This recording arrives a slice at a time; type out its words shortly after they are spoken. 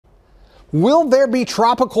Will there be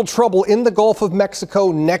tropical trouble in the Gulf of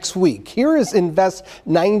Mexico next week? Here is Invest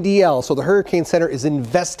 9DL. So the Hurricane Center is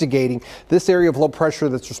investigating this area of low pressure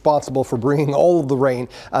that's responsible for bringing all of the rain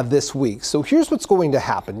this week. So here's what's going to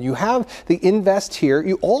happen. You have the Invest here.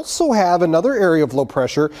 You also have another area of low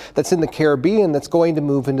pressure that's in the Caribbean that's going to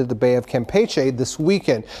move into the Bay of Campeche this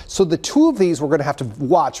weekend. So the two of these we're going to have to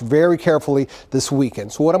watch very carefully this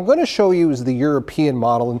weekend. So what I'm going to show you is the European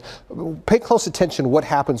model, and pay close attention to what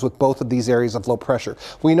happens with both of these areas of low pressure.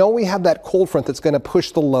 We know we have that cold front that's going to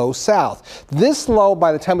push the low south. This low,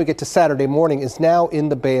 by the time we get to Saturday morning, is now in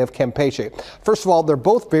the Bay of Campeche. First of all, they're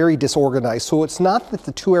both very disorganized, so it's not that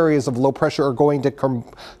the two areas of low pressure are going to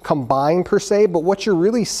combine per se, but what you're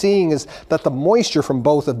really seeing is that the moisture from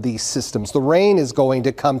both of these systems, the rain, is going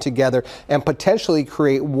to come together and potentially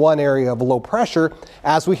create one area of low pressure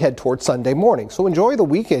as we head towards Sunday morning. So enjoy the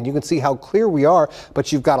weekend. You can see how clear we are,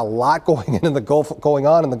 but you've got a lot going on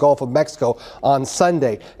in the Gulf of Mexico on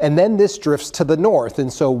Sunday. And then this drifts to the north.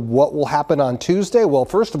 And so what will happen on Tuesday? Well,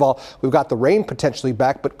 first of all, we've got the rain potentially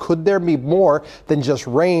back, but could there be more than just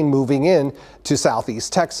rain moving in to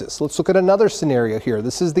southeast Texas? Let's look at another scenario here.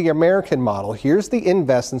 This is the American model. Here's the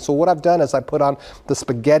Invest. And so what I've done is I put on the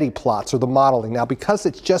spaghetti plots or the modeling. Now, because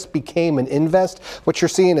it just became an Invest, what you're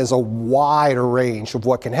seeing is a wider range of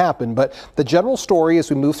what can happen. But the general story as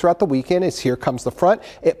we move throughout the weekend is here comes the front.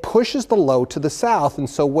 It pushes the low to the south. And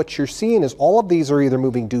so what you're seeing is all of these are either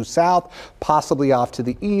moving due south, possibly off to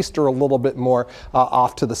the east, or a little bit more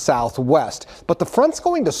off to the southwest. But the front's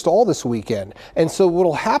going to stall this weekend. And so what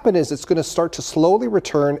will happen is it's going to start to slowly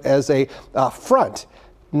return as a front.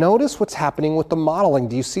 Notice what's happening with the modeling.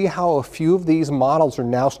 Do you see how a few of these models are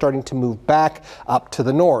now starting to move back up to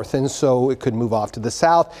the north? And so it could move off to the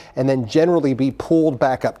south and then generally be pulled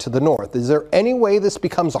back up to the north. Is there any way this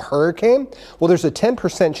becomes a hurricane? Well, there's a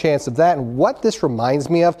 10% chance of that. And what this reminds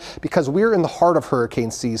me of, because we're in the heart of hurricane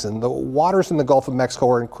season, the waters in the Gulf of Mexico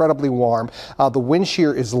are incredibly warm, the wind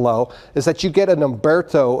shear is low, is that you get an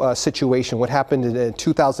Humberto situation, what happened in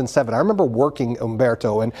 2007. I remember working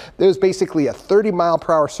Humberto, and there was basically a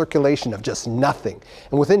 30-mile-per-hour circulation of just nothing.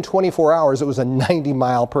 And within 24 hours, it was a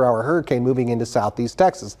 90-mile-per-hour hurricane moving into southeast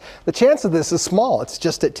Texas. The chance of this is small. It's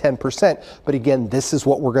just at 10%. But again, this is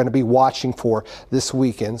what we're going to be watching for this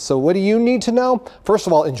weekend. So what do you need to know? First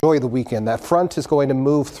of all, enjoy the weekend. That front is going to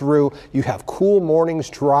move through. You have cool mornings,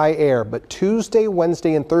 dry air. But Tuesday,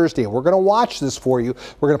 Wednesday, and Thursday, we're going to watch this for you.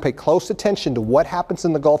 We're going to pay close attention to what happens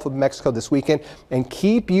in the Gulf of Mexico this weekend and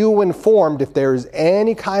keep you informed if there is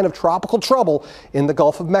any kind of tropical trouble in the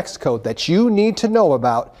Gulf of Mexico that you need to know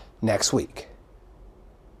about next week.